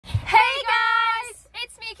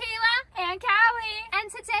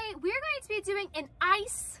doing an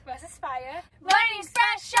ice versus fire Learning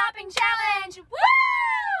Express shopping challenge.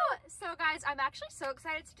 Woo! So guys, I'm actually so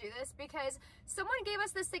excited to do this because someone gave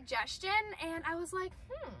us this suggestion and I was like,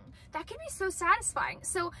 that could be so satisfying.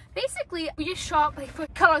 So basically, we just shop like for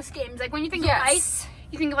color schemes. Like when you think of ice,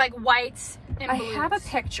 you think of like whites and blues. I have a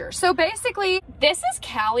picture. So basically, this is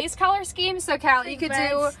Callie's color scheme. So Callie, you could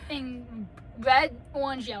do in red,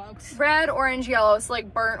 orange, yellows. Red, orange, yellows,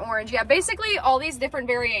 like burnt orange. Yeah, basically all these different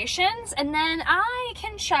variations. And then I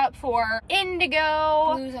can shop for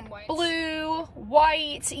indigo, Blues and whites. blue,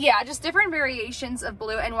 white. Yeah, just different variations of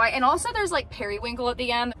blue and white. And also there's like periwinkle at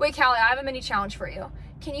the end. Wait, Callie, I have a mini challenge for you.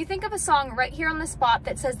 Can you think of a song right here on the spot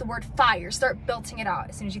that says the word fire? Start belting it out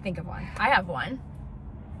as soon as you think of one. I have one.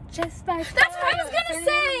 Just like That's what I was gonna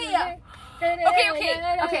say!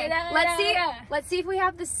 Okay. Let's see if we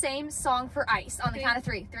have the same song for ice on the count of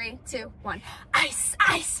 3. 3, 2, 1. Ice,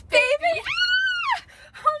 ice, baby! Ah!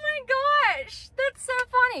 Oh my gosh, that's so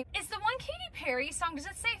funny. It's the one Katy Perry song. Does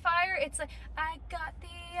it say fire? It's like, I got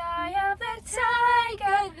the eye of the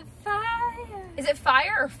tiger, the fire. Is it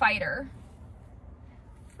fire or fighter?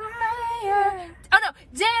 Fire. Oh no,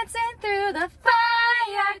 dancing through the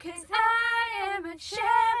fire, 'cause I am a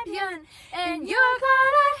champion, and you're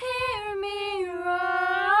gonna hear me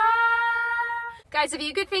roar. Guys, if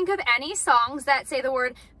you could think of any songs that say the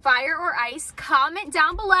word fire or ice, comment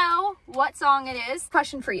down below what song it is.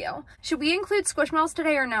 Question for you. Should we include Squishmallows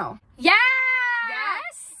today or no? Yeah!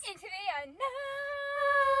 Yes? Into the unknown.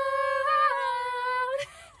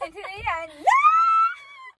 Into the unknown.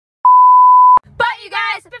 But you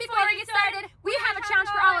guys, before we get started, we have a challenge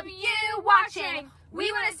for all of you watching.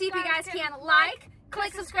 We want to see if you guys can like,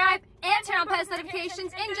 click subscribe, and turn on post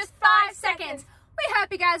notifications in just 5 seconds. We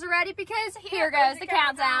hope you guys are ready because here goes the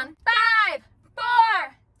countdown. 5,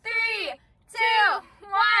 4, 3, 2,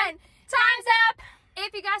 1. Time's up.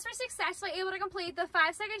 If you guys were successfully able to complete the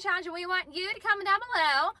 5-second challenge, we want you to comment down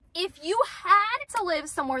below. If you had to live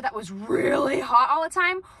somewhere that was really hot all the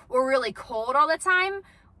time or really cold all the time,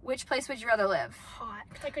 which place would you rather live? Hot,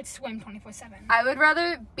 because I could swim 24/7. I would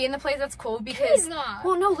rather be in the place that's cold because,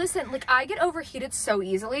 well, no, listen, like I get overheated so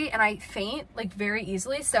easily and I faint like very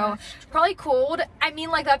easily, so probably cold. I mean,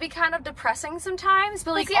 like that'd be kind of depressing sometimes,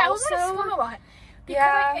 but like see, also, I swim a lot.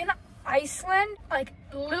 Because like, in Iceland, like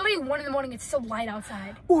literally 1 in the morning, it's so light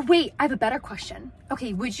outside. Oh wait, I have a better question.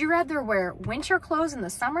 Okay, would you rather wear winter clothes in the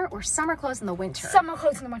summer or summer clothes in the winter? Summer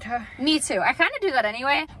clothes in the winter. Me too. I kind of do that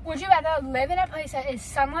anyway. Would you rather live in a place that is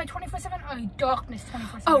sunlight 24/7 or darkness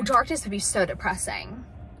 24/7? Oh, darkness would be so depressing.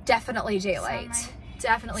 Definitely daylight. Sunlight.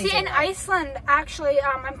 Definitely. See, in Iceland, actually,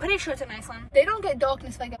 I'm pretty sure it's in Iceland. They don't get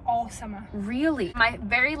darkness like all summer. Really? My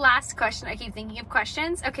very last question, I keep thinking of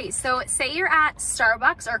questions. Okay, so say you're at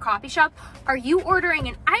Starbucks or a coffee shop. Are you ordering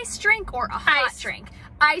an iced drink or a hot drink?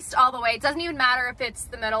 Iced all the way. It doesn't even matter if it's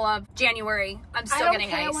the middle of January. I'm still getting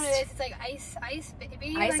iced. I don't care what it is. It's like ice,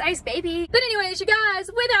 baby. Ice, ice, baby. But anyways, you guys,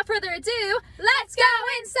 without further ado, let's go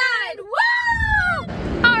inside.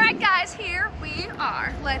 Woo! All right, guys, here we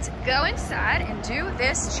are. Let's go inside and do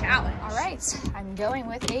this challenge. All right, I'm going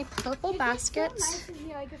with a purple basket. It's so nice in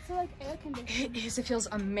here. Like, it's so like air conditioned. It is. It feels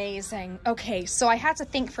amazing. Okay, so I had to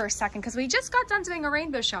think for a second because we just got done doing a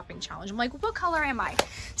rainbow shopping challenge. I'm like, what color am I?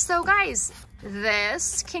 So guys,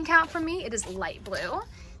 this can count for me. It is light blue.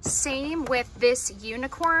 Same with this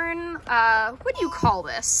unicorn. What do you call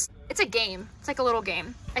this? It's a game. It's like a little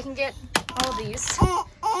game. I can get all of these.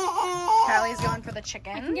 Callie's going for the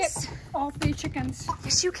chickens. I can get all 3 chickens.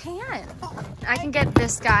 Yes, you can. I can get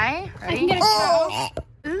this guy. Right? I can get a cow.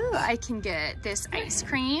 Ooh, I can get this ice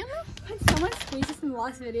cream. Had someone squeeze this in the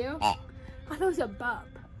last video. I thought it was a bub.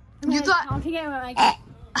 You thought? I'm taking it like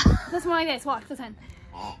this one like this. Watch, listen.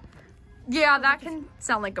 Yeah, that can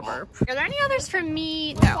sound like a burp. Are there any others for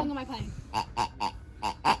me? What song am I playing?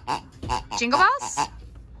 Jingle Bells?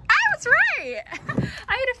 I was right.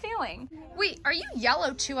 I had a feeling. Wait, are you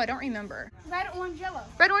yellow too? I don't remember. Red, orange, yellow.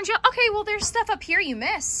 Red, orange, yellow. Okay, well, there's stuff up here you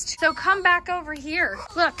missed. So come back over here.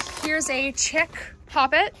 Look, here's a chick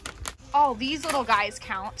poppet. Oh, these little guys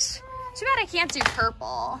count. Too bad I can't do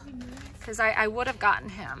purple because I would have gotten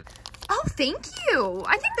him. Oh, thank you.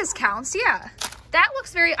 I think this counts, yeah. That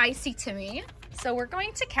looks very icy to me. So we're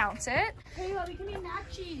going to count it. Kayla, we can eat mac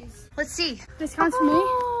cheese. Let's see. This counts for me.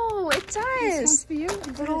 Oh, it does. This counts for you.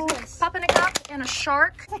 Little pup in a cup and a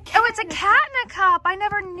shark. Oh, it's a cat in a cup. I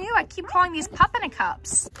never knew. I keep calling these pup in a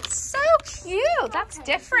cups. So cute. That's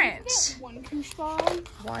different. 1 koosh ball.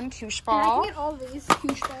 1 koosh And I ball. can get all these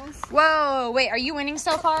koosh balls. Whoa, wait, are you winning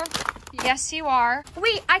so far? Yeah. Yes, you are.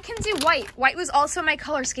 Wait, I can do white. White was also my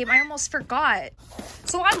color scheme. I almost forgot.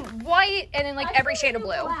 So I'm white and in like every shade of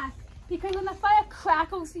blue. Black. Because when the fire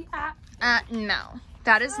crackles, the no.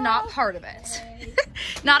 That is not part of it.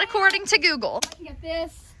 Not according to Google. I can get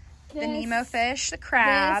this. The Nemo fish, the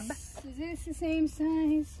crab. Is this the same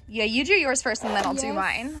size? Yeah, you do yours first and then I'll do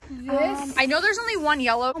mine. This. I know there's only one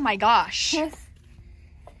yellow. Oh my gosh.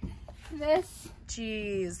 This.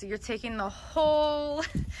 Jeez, you're taking the whole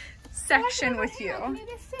section with you. I can do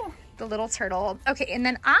this too. The little turtle. Okay, and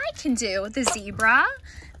then I can do the zebra,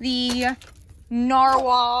 the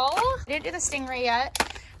narwhal. I didn't do the stingray yet.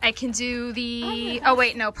 I can do the, oh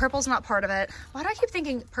wait, no, purple's not part of it. Why do I keep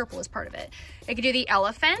thinking purple is part of it? I could do the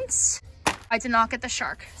elephant. I did not get the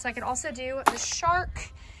shark. So I could also do the shark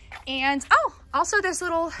and, oh, also this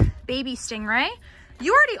little baby stingray.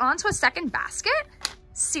 You already onto a second basket?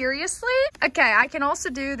 Seriously? Okay, I can also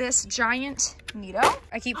do this giant Nito.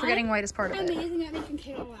 I keep forgetting white is part of it. Amazing at making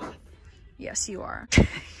Kayla laugh. Yes, you are.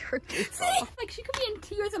 You're beautiful. Like she could be in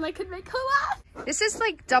tears and I could make her laugh. This is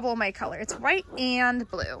like double my color. It's white and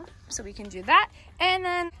blue. So we can do that. And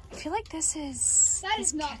then I feel like this is... That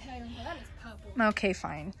is not periwinkle, that is purple. Okay,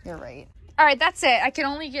 fine. You're right. All right, that's it. I can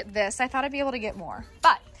only get this. I thought I'd be able to get more.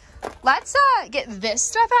 But let's get this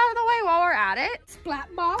stuff out of the way while we're at it. Splat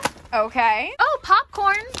ball. Okay. Oh,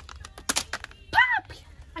 popcorn. Pop!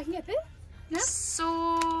 I can get this? No?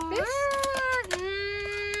 So... This?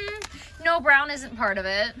 No, brown isn't part of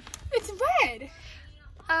it. It's red.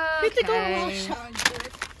 Okay. It's a gold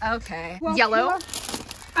wash. Okay. Well, yellow.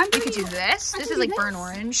 You could do this. This is like burnt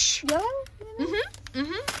orange. Yellow?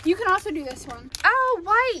 You can also do this one. Oh,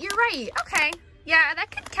 white. You're right. Okay. Yeah,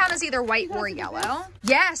 that could count as either white or yellow.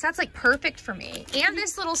 Yes, that's like perfect for me. And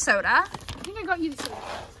this little soda. I think I got you the soda.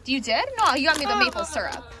 You did? No, you got me the maple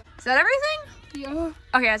syrup. Is that everything? Yeah.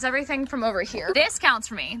 Okay, that's everything from over here. This counts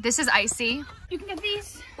for me. This is icy. You can get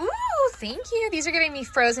these. Ooh, thank you. These are giving me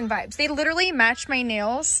frozen vibes. They literally match my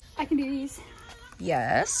nails. I can do these.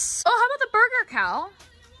 Yes. Oh, how about the burger cow?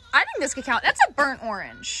 I think this could count. That's a burnt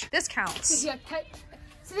orange. This counts. Yeah,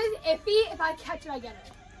 so this is iffy. If I catch it, I get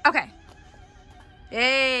it. Okay.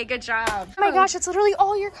 Yay, good job. Oh my gosh, it's literally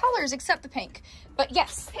all your colors except the pink. But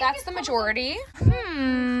yes, that's the majority.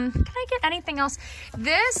 Can I get anything else?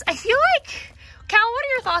 This, I feel like, Cal, what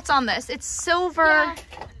are your thoughts on this? It's silver. Yeah.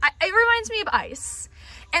 It reminds me of ice.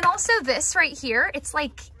 And also this right here, it's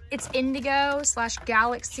like, it's indigo /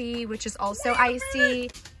 galaxy, which is also icy.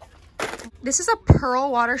 This is a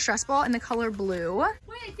pearl water stress ball in the color blue.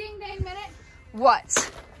 Wait, ding dang minute.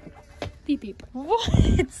 What? Beep beep. What?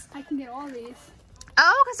 I can get all these.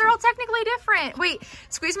 Oh, because they're all technically different. Wait,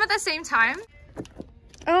 squeeze them at the same time.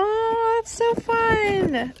 Oh, that's so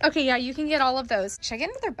fun. Okay, yeah, you can get all of those. Should I get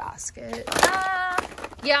another basket?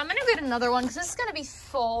 Yeah, I'm gonna get another one because this is gonna be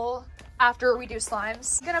full after we do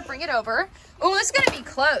slimes. I'm gonna bring it over. Oh, this is gonna be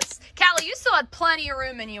close. Callie, you still had plenty of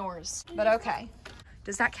room in yours, but okay.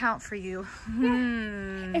 Does that count for you?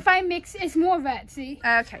 Yeah. If I mix, it's more red, see?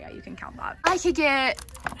 Okay, yeah, you can count that. I could get,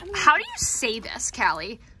 how do you say this,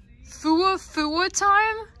 Callie? Fua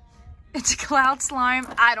time? It's a cloud slime.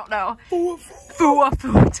 I don't know.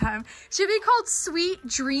 Fua time. Should be called Sweet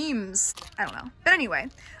Dreams. I don't know. But anyway.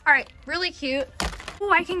 All right. Really cute. Oh,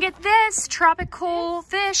 I can get this. Tropical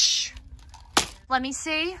fish. Let me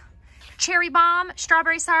see. Cherry bomb,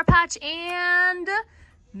 strawberry sour patch, and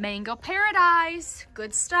mango paradise.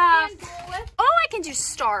 Good stuff. Oh, I can do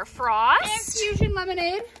star frost. And fusion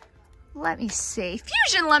lemonade. Let me see.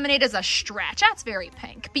 Fusion lemonade is a stretch. That's very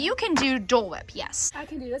pink. But you can do Dole Whip, yes. I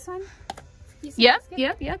can do this one. Yep.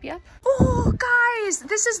 Oh, guys,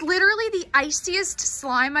 this is literally the iciest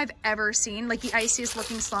slime I've ever seen. Like the iciest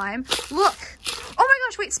looking slime. Look. Oh my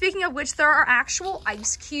gosh, wait, speaking of which, there are actual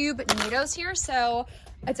ice cube Nitos here. So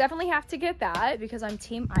I definitely have to get that because I'm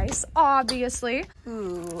team ice, obviously.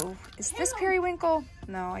 Ooh, is this periwinkle?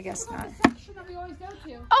 No, I guess not.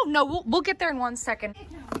 Oh no, we'll get there in 1 second.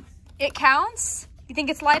 It counts? You think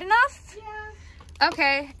it's light enough? Yeah.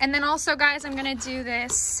 Okay, and then also, guys, I'm gonna do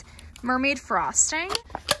this mermaid frosting.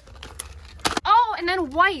 Oh, and then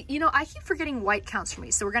white. You know, I keep forgetting white counts for me.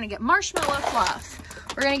 So we're gonna get marshmallow fluff.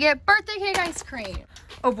 We're gonna get birthday cake ice cream.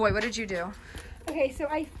 Oh boy, what did you do? Okay, so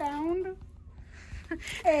I found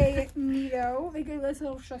a Nito, like this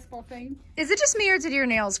little stress ball thing. Is it just me or did your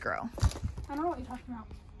nails grow? I don't know what you're talking about.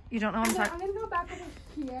 You don't know what I'm talking about? I'm gonna go back over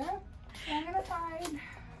here, and I'm gonna find...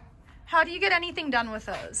 How do you get anything done with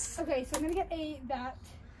those? Okay, so I'm gonna get that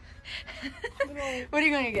What are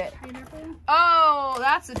you gonna get? Pineapple. Oh,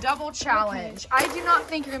 that's a double challenge. Okay. I do not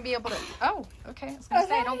think you're gonna be able to. Oh, okay. I was gonna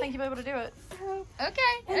say I don't think you'll be able to do it. Okay.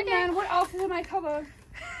 And then what else is in my cover?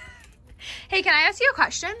 Hey, can I ask you a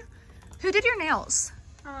question? Who did your nails?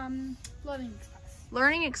 Learning Express.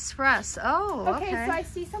 Learning Express. Oh, okay. Okay, so I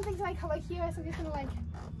see something in my color here, so I'm just gonna like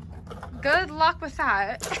Good luck with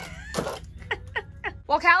that.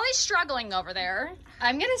 Well, Callie's struggling over there.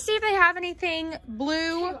 I'm gonna see if they have anything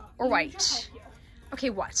blue or white. Okay,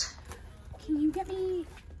 what? Can you get me?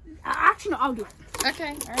 Actually, no, I'll do it. Okay,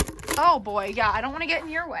 all right. Oh boy, yeah, I don't want to get in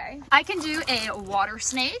your way. I can do a water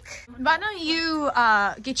snake. Why don't you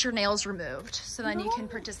get your nails removed so then you can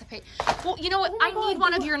participate? Well, you know what? I need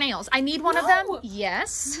one of your nails. I need one of them.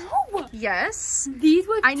 Yes. No. Yes. These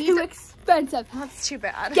were too expensive. That's too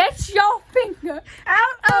bad. Get your finger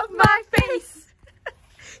out of my face.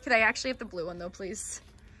 Could I actually have the blue one though, please?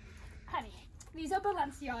 Honey, these are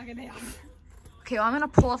Balenciaga nails. Okay, well, I'm gonna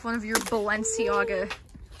pull off one of your Balenciaga.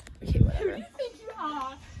 Okay, whatever. Who do you think you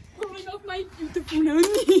are? Pulling off my beautiful nails.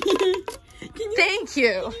 Thank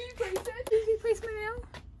you. Can you replace it? Can you replace my nail?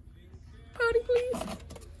 Party, please.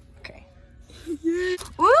 Okay.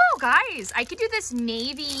 Ooh, guys, I could do this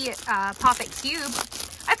navy Pop-It cube.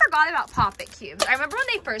 I forgot about Pop-It cubes. I remember when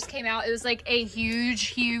they first came out, it was like a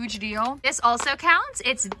huge deal. This also counts.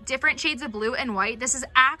 It's different shades of blue and white. This is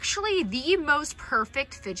actually the most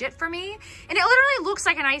perfect fidget for me. And it literally looks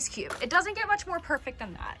like an ice cube. It doesn't get much more perfect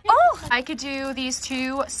than that. Oh, I could do these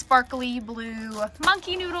two sparkly blue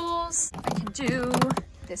monkey noodles. I could do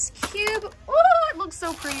this cube. Oh, it looks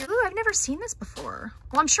so pretty. Ooh, I've never seen this before.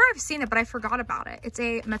 Well, I'm sure I've seen it, but I forgot about it. It's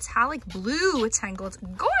a metallic blue tangle. It's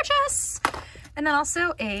gorgeous. And then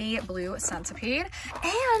also a blue centipede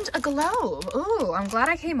and a globe. Ooh, I'm glad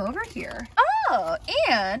I came over here. Oh,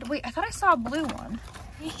 and wait, I thought I saw a blue one.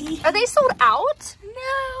 Are they sold out?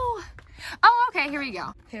 No. Oh, okay, here we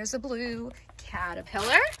go. Here's a blue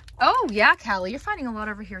caterpillar. Oh yeah, Callie, you're finding a lot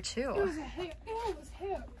over here too. It was a hair. It was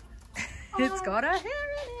hair. It's got a hair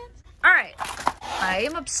in it. All right, I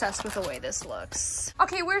am obsessed with the way this looks.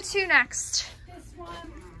 Okay, where to next? This one.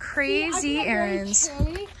 Crazy errands.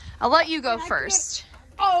 I'll let you go first.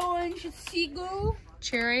 Orange seagull.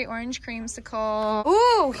 Cherry orange creamsicle.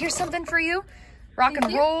 Ooh, here's something for you. Rock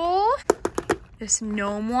and roll. This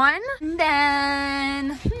gnome one. And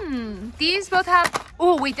then, these both have,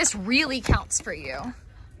 oh wait, this really counts for you.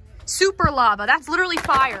 Super lava, that's literally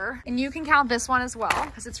fire. And you can count this one as well,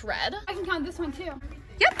 because it's red. I can count this one too.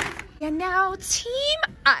 Yep. And now team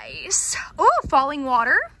ice. Oh, falling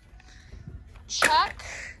water. Check.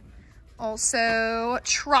 Also,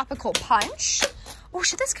 tropical punch. Oh,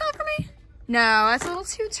 should this count for me? No, that's a little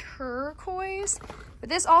too turquoise. But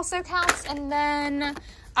this also counts. And then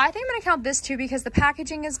I think I'm gonna count this too because the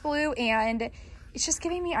packaging is blue and it's just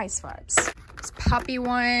giving me ice vibes. This puppy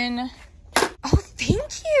one. Oh,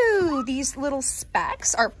 thank you. These little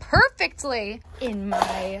specks are perfectly in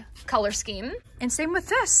my color scheme. And same with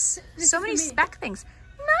this. So many speck things.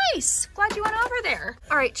 Nice. Glad you went over there.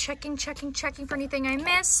 All right, checking for anything I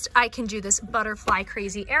missed. I can do this butterfly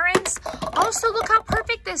crazy errands. Also, look how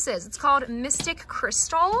perfect this is. It's called Mystic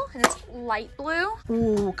Crystal, and it's light blue.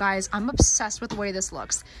 Ooh, guys, I'm obsessed with the way this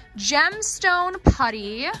looks. Gemstone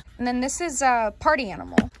putty, and then this is a party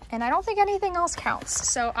animal. And I don't think anything else counts,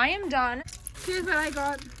 so I am done. Here's what I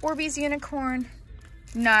got. Orbeez unicorn.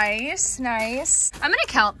 Nice, nice. I'm gonna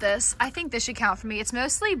count this. I think this should count for me. It's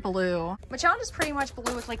mostly blue. My challenge is pretty much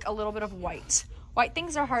blue with like a little bit of white. White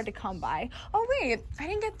things are hard to come by. Oh wait, I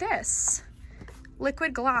didn't get this.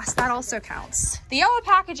 Liquid glass, that also counts. The yellow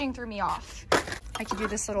packaging threw me off. I could do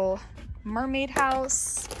this little mermaid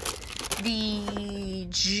house, the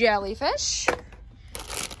jellyfish,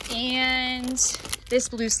 and this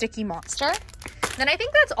blue sticky monster. Then I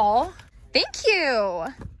think that's all. Thank you.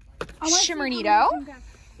 Shimmernito.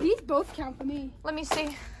 These both count for me. Let me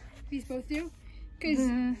see. These both do. Because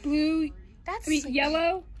blue,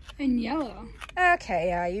 yellow and yellow. Okay,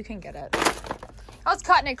 yeah, you can get it. I was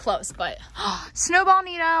cutting it close, but Snowball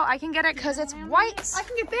Nito, I can get it because it's white. I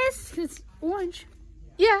can get this because it's orange.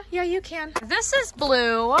 Yeah, you can. This is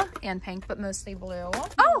blue and pink, but mostly blue.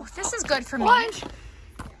 Oh, this is good for me. Orange.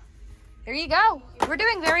 There you go. We're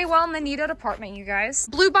doing very well in the Nito department, you guys.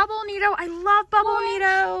 Blue bubble Nito. I love bubble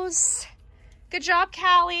Nitos. Good job,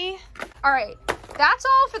 Callie. All right, that's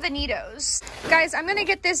all for the Nitos. Guys, I'm gonna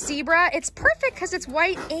get this zebra. It's perfect because it's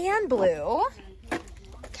white and blue.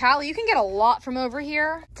 Callie, you can get a lot from over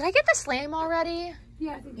here. Did I get the slam already?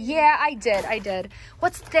 Yeah. Yeah, I did.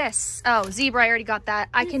 What's this? Oh, zebra, I already got that.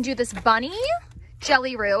 I can do this bunny.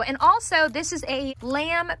 Jelly Roux, and also this is a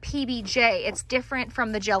lamb PBJ. It's different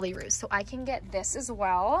from the Jelly Roux, so I can get this as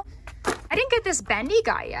well. I didn't get this bendy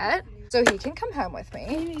guy yet, so he can come home with me. I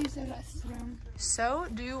need to use the rest one. So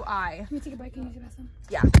do I. Let me take a break and use the rest one.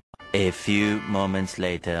 Yeah. A few moments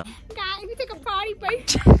later. Guys, let me take a potty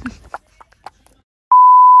break. All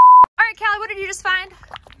right, Callie, what did you just find?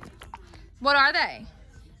 What are they?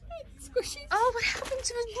 Squishies. Oh, what happened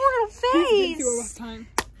to his mortal face? Through a rough time.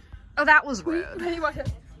 Oh, that was rude. Really was it?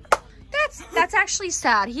 That's actually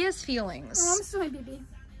sad. He has feelings. Oh, I'm still my baby.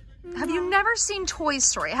 Have you never seen Toy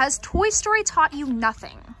Story? Has Toy Story taught you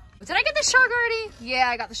nothing? Did I get the shark already? Yeah,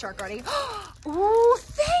 I got the shark already. Ooh,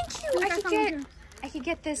 thank you. I could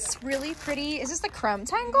get this really pretty, is this the chrome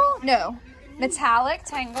tangle? No, metallic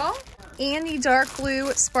tangle. And the dark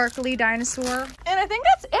blue sparkly dinosaur. And I think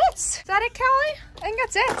that's it. Is that it, Callie? I think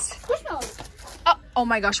that's it. Squishmallows. Oh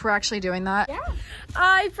my gosh, we're actually doing that. Yeah.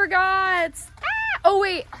 I forgot. Ah! Oh,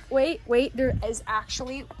 wait. There is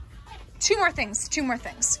actually two more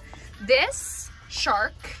things. This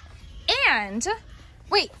shark and,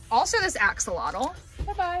 wait, also this axolotl.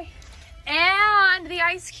 Bye-bye. And the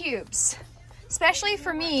ice cubes. Especially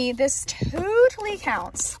for me, this totally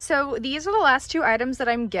counts. So these are the last two items that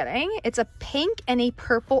I'm getting. It's a pink and a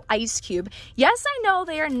purple ice cube. Yes, I know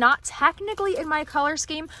they are not technically in my color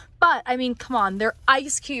scheme, but I mean, come on, they're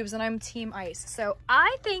ice cubes and I'm team ice. So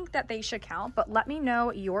I think that they should count, but let me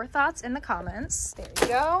know your thoughts in the comments. There you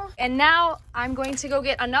go. And now I'm going to go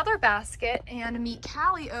get another basket and meet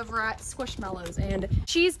Callie over at Squishmallows. And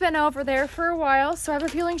she's been over there for a while, so I have a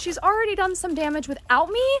feeling she's already done some damage without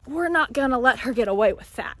me. We're not gonna let her get away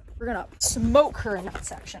with that. We're gonna smoke her in that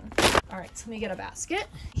section. All right, so let me get a basket.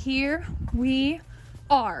 Here we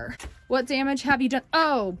are. What damage have you done?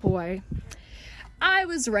 Oh boy. I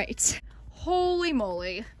was right. Holy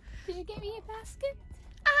moly. Did you get me a basket?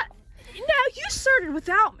 No, you started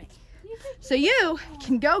without me. So you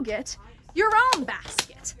can go get your own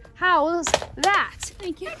basket. How's that?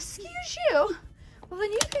 Thank you. Excuse you. Well,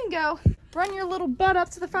 then you can go run your little butt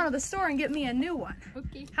up to the front of the store and get me a new one.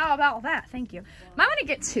 Okay. How about that? Thank you. I'm gonna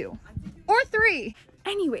get 2 or 3.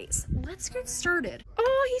 Anyways, let's get started.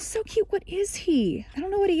 Oh, he's so cute. What is he? I don't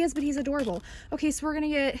know what he is, but he's adorable. Okay, so we're gonna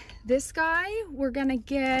get this guy. We're gonna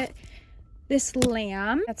get this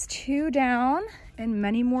lamb. That's 2 down and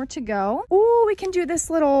many more to go. Oh, we can do this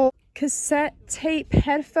little cassette tape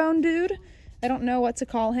headphone dude. I don't know what to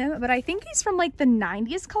call him, but I think he's from like the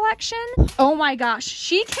 90s collection. Oh my gosh,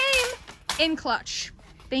 she came in clutch.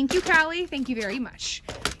 Thank you, Callie. Thank you very much.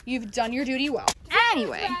 You've done your duty well.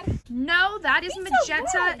 Anyway, no, that is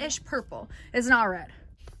magenta-ish purple. It's not red.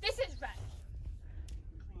 This is red.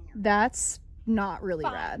 That's not really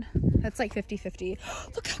red. That's like 50-50.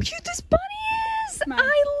 Look how cute this bunny is. Mine.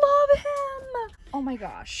 I love him. Oh my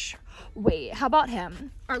gosh. Wait, how about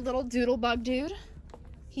him? Our little doodle bug dude.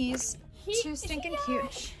 He's too stinking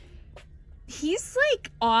cute. He's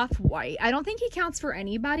like off-white. I don't think he counts for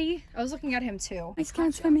anybody. I was looking at him too. This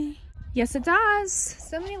counts for me. Yes, it does.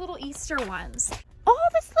 So many little Easter ones. Oh,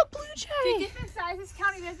 that's the blue Do jay. different sizes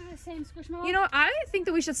counting as the same Squishmallow? You know, I think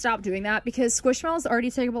that we should stop doing that because Squishmallows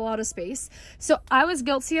already take up a lot of space. So I was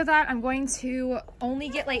guilty of that. I'm going to only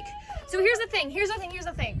get like, so here's the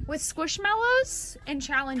thing. With Squishmallows and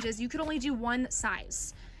challenges, you could only do one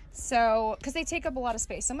size. So, because they take up a lot of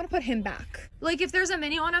space. So I'm going to put him back. Like if there's a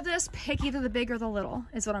mini one of this, pick either the big or the little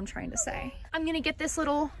is what I'm trying to say. I'm going to get this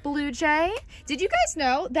little blue jay. Did you guys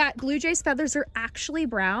know that blue jay's feathers are actually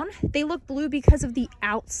brown? They look blue because of the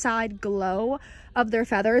outside glow of their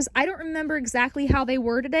feathers. I don't remember exactly how they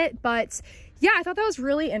worded it, but yeah, I thought that was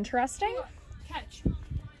really interesting. Catch.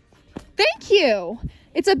 Thank you.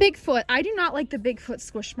 It's a Bigfoot. I do not like the Bigfoot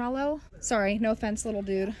Squishmallow. Sorry, no offense, little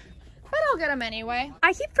dude. But I'll get him anyway.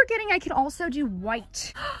 I keep forgetting I can also do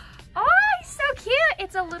white. Oh, he's so cute.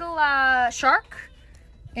 It's a little shark.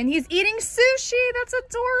 And he's eating sushi. That's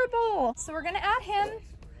adorable. So we're gonna add him.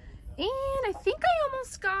 And I think I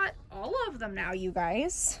almost got all of them now, you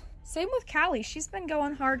guys. Same with Callie. She's been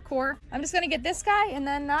going hardcore. I'm just gonna get this guy and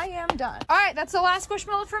then I am done. All right, that's the last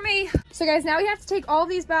Squishmallow for me. So guys, now we have to take all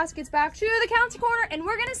these baskets back to the counter corner and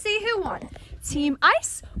we're gonna see who won. Team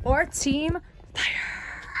Ice or Team Fire?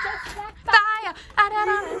 Fire!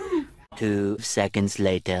 2 seconds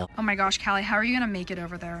later. Oh my gosh, Callie, how are you gonna make it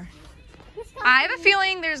over there? I have a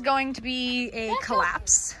feeling there's going to be a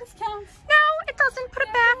collapse. This counts. No, it doesn't. Put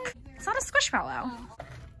it back. It's not a Squishmallow.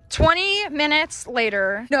 20 minutes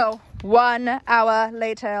later. No, 1 hour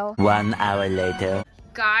later. 1 hour later.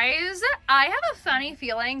 Guys, I have a funny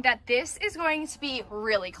feeling that this is going to be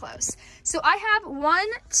really close. So I have 1,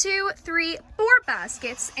 2, 3, 4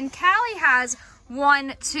 baskets, and Callie has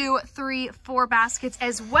 1, 2, 3, 4 baskets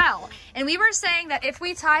as well. And we were saying that if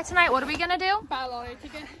we tie tonight, what are we gonna do? Buy a lottery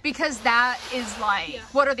ticket. Because that is like,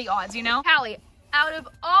 what are the odds, you know? Callie, out of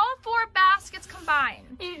all 4 baskets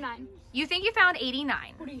combined, 89. you think you found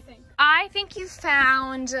 89? What do you think? I think you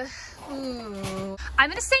found, ooh, I'm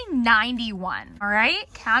gonna say 91, all right?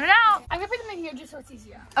 Count it out. I'm gonna put them in here just so it's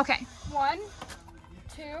easier. Okay. 1,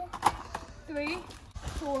 2, 3,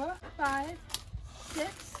 4, 5,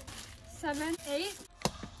 6, 7, 8,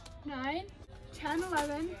 9, 10,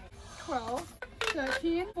 11, 12,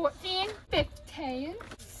 13, 14, 15,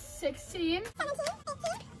 16,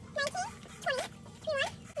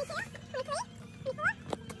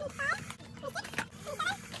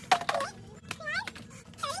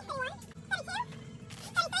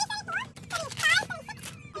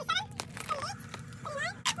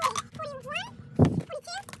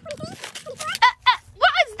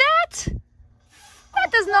 What is that?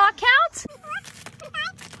 That does not count.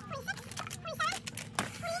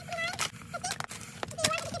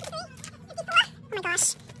 Oh my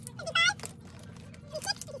gosh.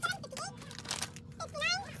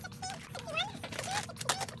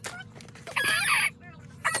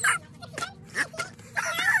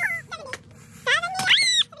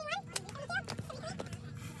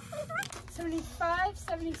 75,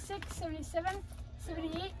 76, 77,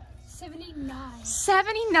 78, 79.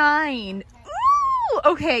 79. Ooh,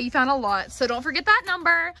 okay, you found a lot, so don't forget that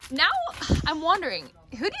number. Now, I'm wondering,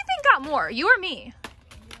 who do you think got more, you or me?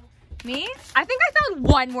 Me? I think I found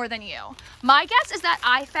one more than you. My guess is that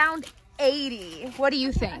I found 80. What do you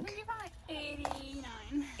I think? think you found like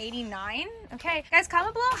 89. 89? Okay, guys,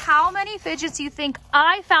 comment below how many fidgets you think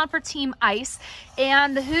I found for Team Ice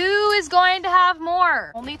and who is going to have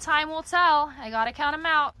more. Only time will tell. I gotta count them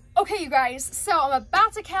out. Okay, you guys, so I'm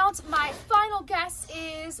about to count. My final guess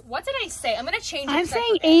is, what did I say? I'm gonna change it. I'm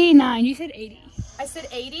saying 89. You said 80. I said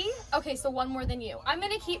 80? Okay, so one more than you. I'm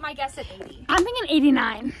gonna keep my guess at 80. I'm thinking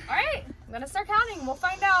 89. All right, I'm gonna start counting. We'll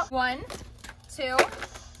find out. 1, 2,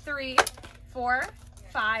 3, 4,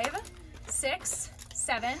 5, 6,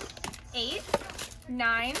 7, 8,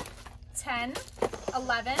 9, 10,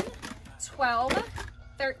 11, 12,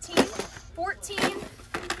 13, 14,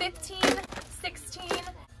 15, 16,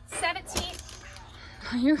 17.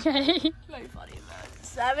 Are you okay? Very funny, man.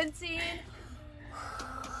 17.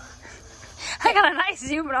 I got a nice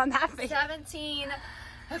zoom in on that face. 17.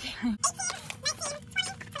 Okay.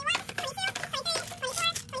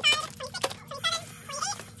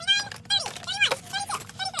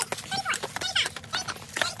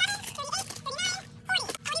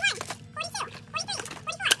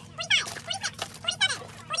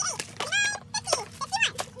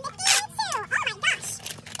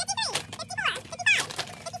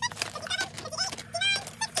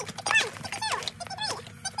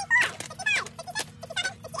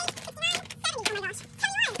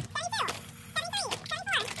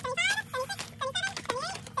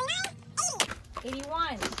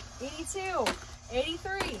 81, 82,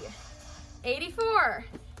 83, 84,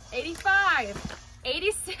 85,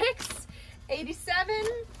 86, 87,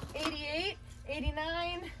 88,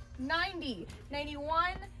 89, 90,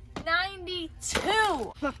 91,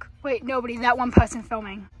 92. Look, wait, nobody. That one person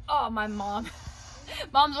filming. Oh, my mom.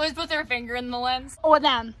 Moms always put their finger in the lens. Or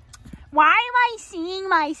them. Why am I seeing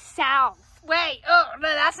myself? Wait, oh, no,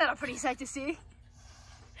 that's not a pretty sight to see.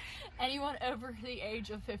 Anyone over the age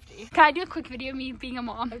of 50. Can I do a quick video of me being a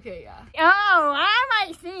mom? Okay, yeah. Oh, why am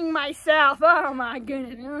I seeing myself? Oh my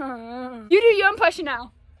goodness. You do your impression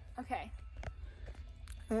now. Okay.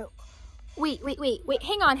 Wait.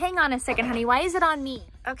 Hang on a second, honey. Why is it on me?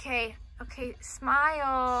 Okay,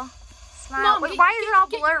 smile. Smile. Mom, Wait, why is it all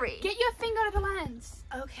blurry? Get your finger out of the lens.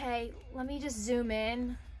 Okay, let me just zoom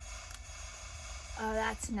in. Oh,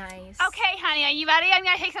 that's nice. Okay, honey, are you ready? I'm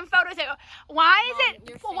gonna take some photos. Why is Mom, it?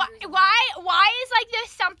 your Why fingers is like there's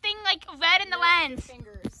something like red in the lens?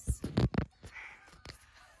 Fingers.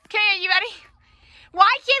 Okay, are you ready?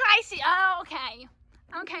 Why can't I see? Oh, okay.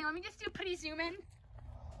 Okay, let me just do a pretty zoom in.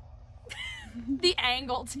 The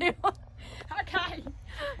angle too. Okay,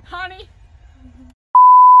 honey.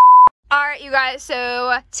 All right, you guys.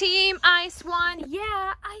 So Team Ice won.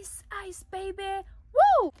 Yeah, ice, baby.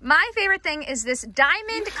 Woo! My favorite thing is this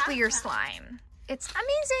diamond clear slime. It's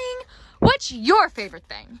amazing. What's your favorite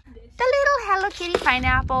thing? The little Hello Kitty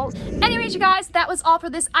pineapple. Anyways, you guys, that was all for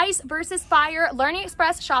this Ice versus Fire Learning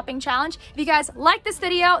Express shopping challenge. If you guys liked this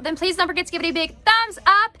video, then please don't forget to give it a big thumbs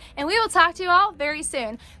up, and we will talk to you all very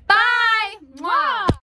soon. Bye! Mwah!